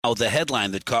Oh, the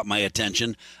headline that caught my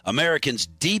attention: Americans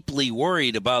deeply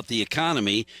worried about the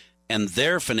economy and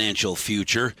their financial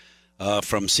future.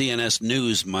 From CNS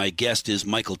News, my guest is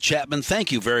Michael Chapman.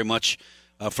 Thank you very much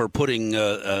for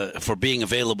being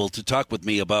available to talk with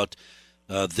me about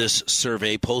this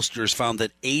survey. Pollsters found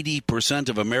that 80%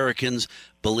 of Americans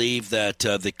believe that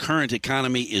the current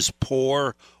economy is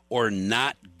poor or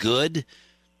not good.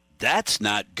 That's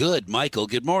not good. Michael,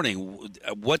 good morning.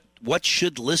 What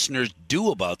should listeners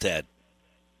do about that?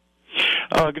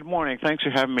 Good morning. Thanks for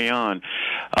having me on.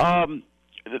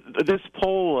 This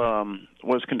poll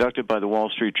was conducted by the Wall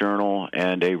Street Journal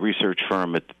and a research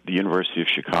firm at the University of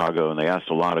Chicago, and they asked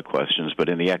a lot of questions. But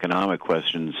in the economic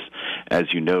questions,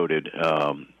 as you noted,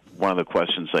 one of the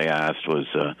questions they asked was,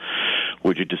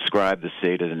 would you describe the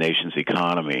state of the nation's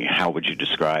economy? How would you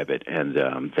describe it? And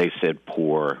they said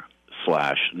poor /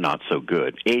 not so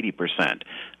good. 80%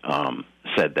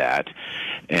 said that,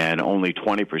 and only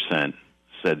 20%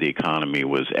 said the economy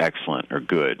was excellent or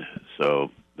good.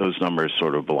 So those numbers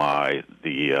sort of belie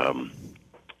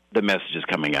the messages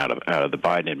coming out of the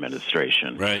Biden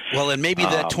administration. Right. Well, and maybe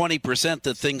that 20%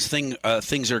 that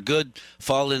things are good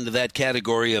fall into that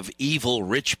category of evil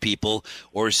rich people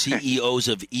or CEOs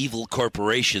of evil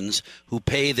corporations who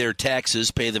pay their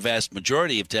taxes, pay the vast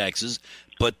majority of taxes,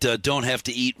 but don't have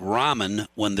to eat ramen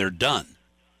when they're done.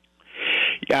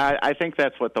 Yeah, I think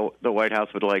that's what the White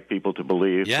House would like people to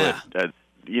believe. Yeah. But, as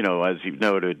you've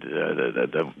noted,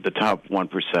 the top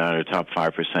 1% or top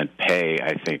 5% pay,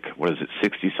 I think,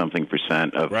 60-something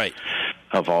percent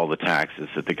of all the taxes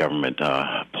that the government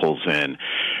pulls in.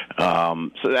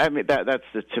 So I mean that's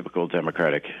the typical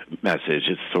Democratic message.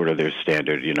 It's sort of their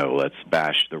standard, let's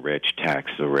bash the rich,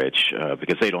 tax the rich,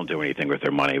 because they don't do anything with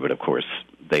their money, but of course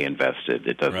they invest it.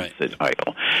 It doesn't sit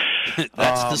idle.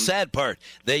 That's the sad part.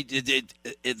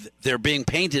 They're being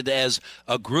painted as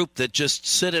a group that just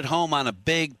sit at home on a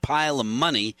big pile of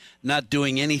money, not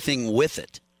doing anything with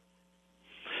it.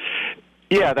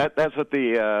 Yeah, that's what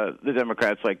the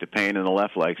Democrats like to paint and the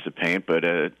left likes to paint. But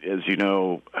as you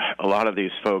know, a lot of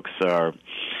these folks are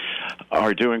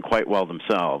doing quite well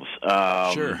themselves.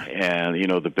 Sure. And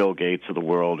the Bill Gates of the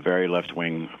world, very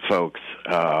left-wing folks,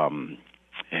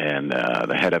 and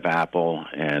the head of Apple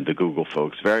and the Google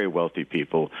folks, very wealthy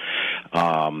people,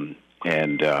 and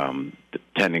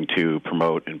tending to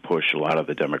promote and push a lot of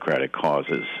the Democratic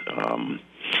causes.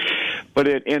 But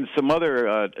in some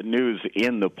other news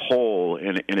in the poll,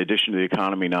 in addition to the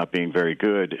economy not being very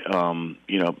good,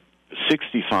 65%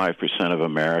 of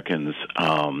Americans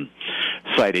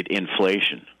cited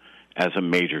inflation as a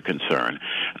major concern.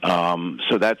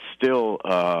 So that's still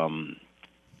a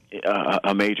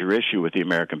major issue with the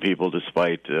American people,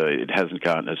 despite it hasn't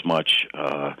gotten as much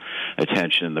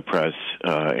attention in the press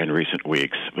in recent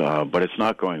weeks. But it's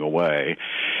not going away.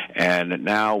 And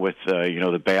now with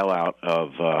the bailout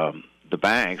of the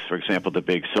banks, for example, the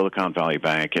big Silicon Valley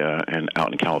Bank and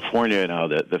out in California, now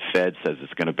the Fed says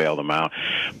it's going to bail them out.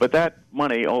 But that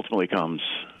money ultimately comes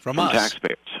from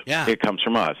taxpayers. Yeah. It comes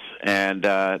from us. And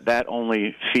that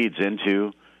only feeds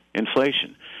into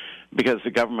inflation, because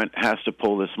the government has to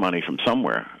pull this money from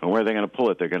somewhere. And where are they going to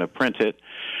pull it? They're going to print it,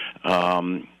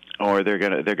 or they're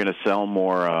going to sell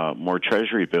more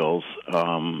Treasury bills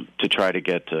to try to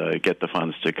get the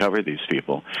funds to cover these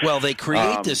people. Well, they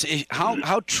create this.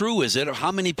 How true is it, or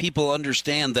how many people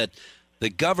understand that the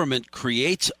government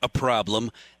creates a problem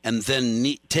and then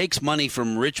takes money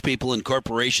from rich people and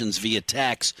corporations via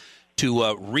tax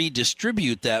to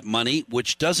redistribute that money,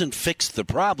 which doesn't fix the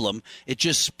problem. It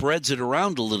just spreads it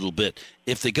around a little bit.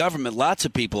 If the government, lots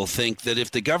of people think that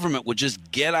if the government would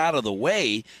just get out of the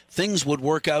way, things would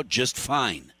work out just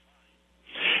fine.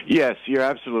 Yes, you're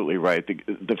absolutely right.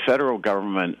 The federal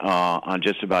government, on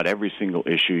just about every single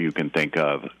issue you can think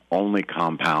of, only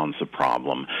compounds the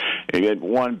problem.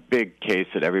 One big case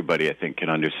that everybody, I think,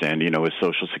 can understand, is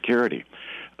Social Security.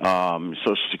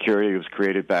 Social Security was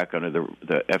created back under the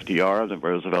FDR, the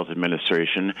Roosevelt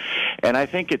administration, and I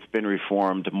think it's been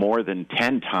reformed more than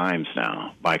 10 times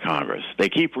now by Congress. They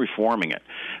keep reforming it.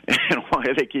 And why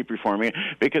do they keep reforming it?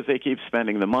 Because they keep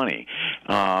spending the money.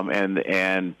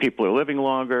 And people are living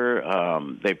longer.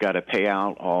 They've got to pay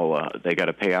out they got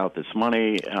to pay out this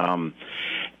money.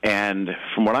 And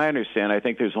from what I understand, I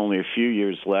think there's only a few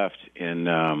years left in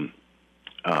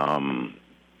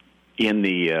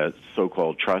the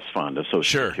so-called trust fund of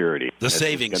Social Security. The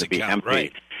savings account,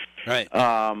 empty. Right.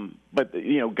 But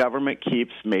government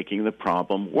keeps making the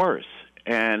problem worse.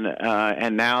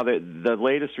 And now the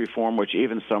latest reform, which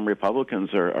even some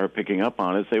Republicans are picking up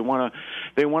on, is they want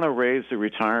to raise the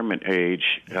retirement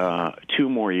age 2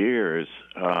 more years.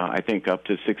 I think up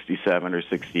to 67 or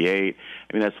 68.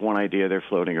 I mean, that's one idea they're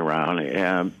floating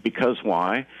around. Because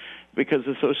why? Because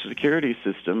the Social Security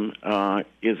system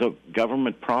is a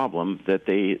government problem that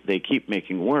they keep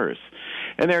making worse.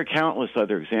 And there are countless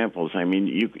other examples. I mean,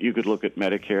 you could look at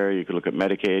Medicare, you could look at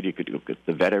Medicaid, you could look at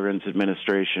the Veterans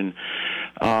Administration.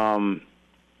 So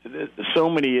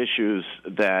many issues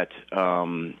that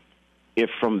if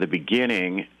from the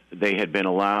beginning they had been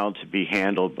allowed to be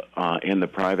handled in the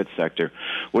private sector,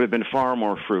 would have been far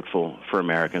more fruitful for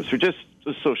Americans. So just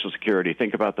Social Security,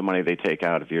 think about the money they take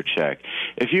out of your check.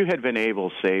 If you had been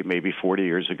able, say, maybe 40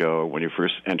 years ago when you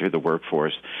first entered the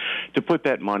workforce, to put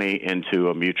that money into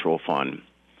a mutual fund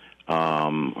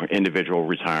or individual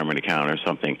retirement account or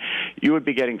something, you would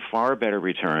be getting far better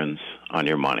returns on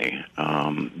your money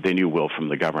than you will from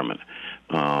the government.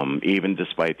 Even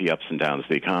despite the ups and downs of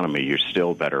the economy, you're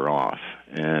still better off.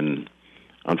 And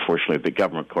unfortunately, the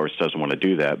government, of course, doesn't want to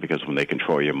do that because when they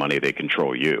control your money, they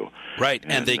control you. Right,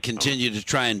 and they continue to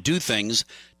try and do things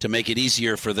to make it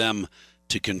easier for them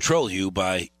to control you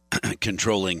by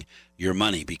controlling your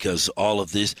money, because all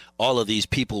of these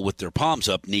people with their palms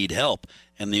up need help,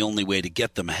 and the only way to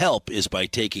get them help is by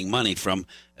taking money from,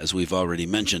 as we've already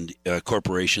mentioned,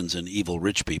 corporations and evil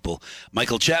rich people.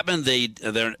 Michael Chapman,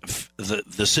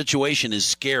 the situation is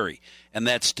scary, and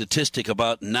that statistic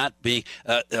about not being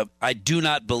I do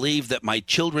not believe that my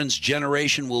children's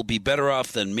generation will be better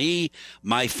off than me.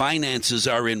 My finances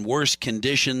are in worse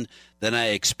condition than I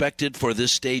expected for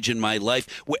this stage in my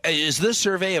life. Is this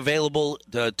survey available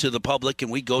to the public? Can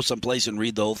we go someplace and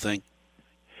read the whole thing?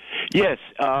 Yes.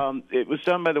 It was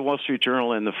done by the Wall Street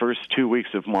Journal in the first 2 weeks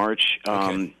of March.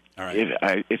 Okay. All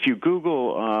right. If you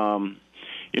Google,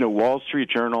 Wall Street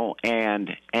Journal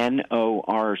and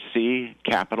NORC,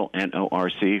 capital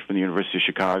NORC from the University of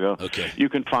Chicago, you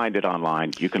can find it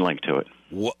online. You can link to it.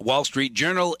 Wall Street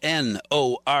Journal,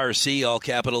 NORC, all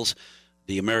capitals.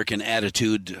 The American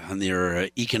attitude on their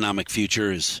economic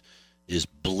future is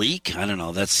bleak. I don't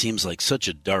know. That seems like such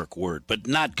a dark word, but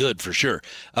not good for sure.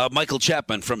 Michael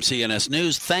Chapman from CNS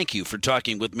News, thank you for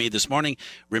talking with me this morning.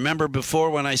 Remember before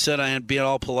when I said I'd be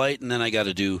all polite, and then I got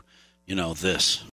to do, this.